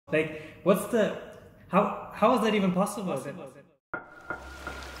Like, what's the, how is that even possible?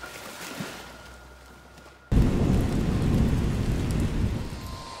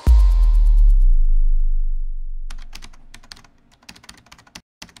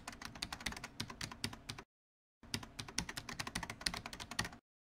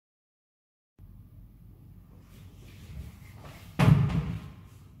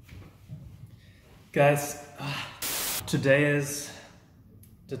 Guys, today is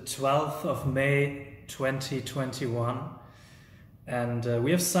the 12th of May 2021 and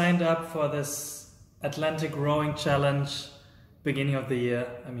we have signed up for this Atlantic Rowing Challenge beginning of the year,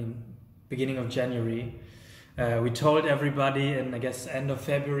 beginning of January. We told everybody in, I guess, end of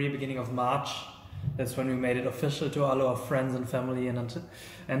February, beginning of March. That's when we made it official to all our friends and family,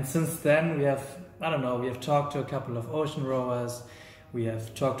 and since then we have, we have talked to a couple of ocean rowers, we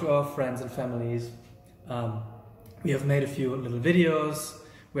have talked to our friends and families. We have made a few little videos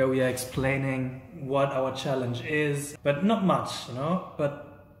where we are explaining what our challenge is, but not much,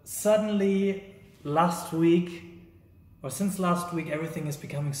 but suddenly last week, or since last week, everything is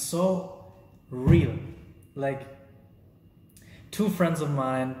becoming so real. Like, two friends of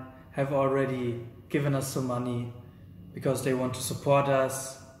mine have already given us some money because they want to support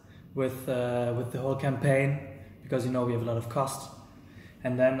us with the whole campaign, because we have a lot of cost.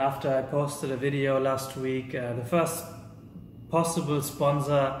 And then after I posted a video last week, the first possible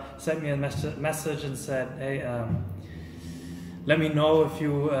sponsor sent me a message and said, hey, let me know if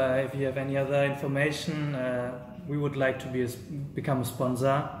you have any other information. We would like to become a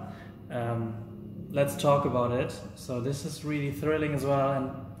sponsor. Let's talk about it. So this is really thrilling as well.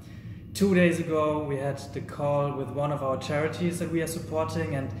 And 2 days ago we had the call with one of our charities that we are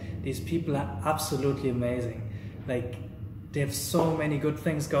supporting, and these people are absolutely amazing. Like, they have so many good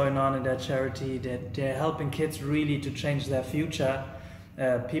things going on in their charity. They're helping kids really to change their future.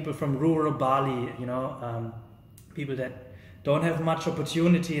 People from rural Bali, people that don't have much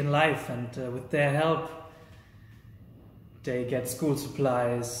opportunity in life, and with their help, they get school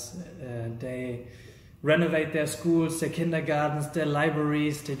supplies, they renovate their schools, their kindergartens, their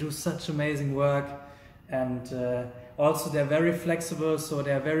libraries. They do such amazing work, and also they're very flexible, so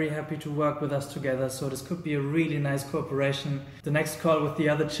they're very happy to work with us together. So this could be a really nice cooperation. The next call with the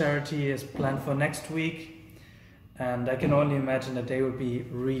other charity is planned for next week, and I can only imagine that they will be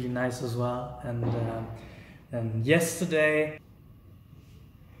really nice as well. And yesterday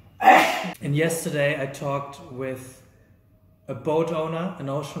I talked with a boat owner, an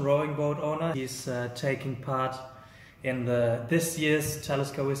ocean rowing boat owner. He's taking part in this year's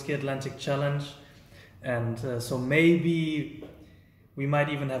Talisker Whisky Atlantic Challenge. And so maybe we might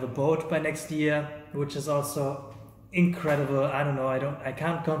even have a boat by next year, which is also incredible. I don't know, I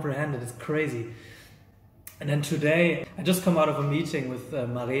can't comprehend it, it's crazy. And then today, I just come out of a meeting with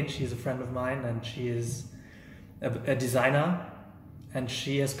Maren. She's a friend of mine, and she is a designer, and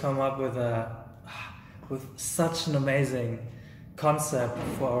she has come up with such an amazing concept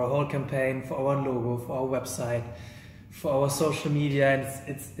for our whole campaign, for our logo, for our website, for our social media. And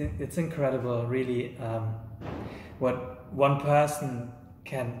it's incredible, really, what one person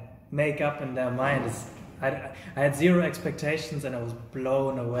can make up in their mind. I had zero expectations and I was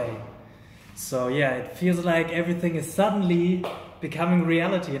blown away. So yeah, it feels like everything is suddenly becoming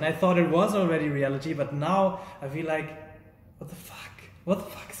reality, and I thought it was already reality, but now I feel like, what the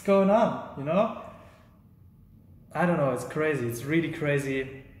fuck is going on, I don't know, it's crazy, it's really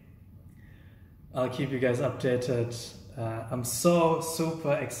crazy. I'll keep you guys updated. I'm so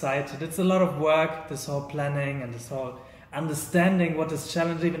super excited. It's a lot of work, this whole planning and this whole understanding what this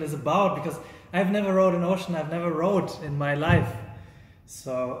challenge even is about, because I've never rowed an ocean, I've never rowed in my life.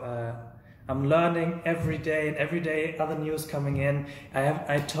 So I'm learning every day, and every day other news coming in.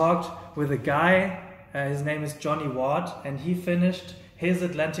 I talked with a guy, his name is Johnny Ward, and he finished his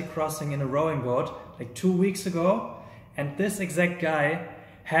Atlantic crossing in a rowing boat like 2 weeks ago. And this exact guy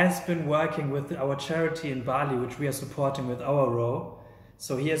has been working with our charity in Bali, which we are supporting with our row.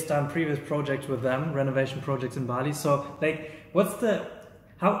 So he has done previous projects with them, renovation projects in Bali. So like,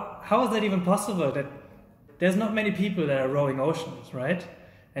 how is that even possible? That there's not many people that are rowing oceans, right?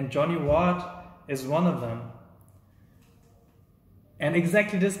 And Johnny Ward is one of them. And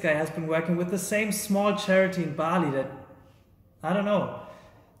exactly this guy has been working with the same small charity in Bali that, I don't know,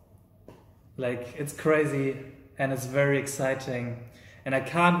 like, it's crazy and it's very exciting. And I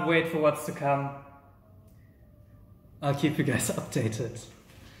can't wait for what's to come. I'll keep you guys updated.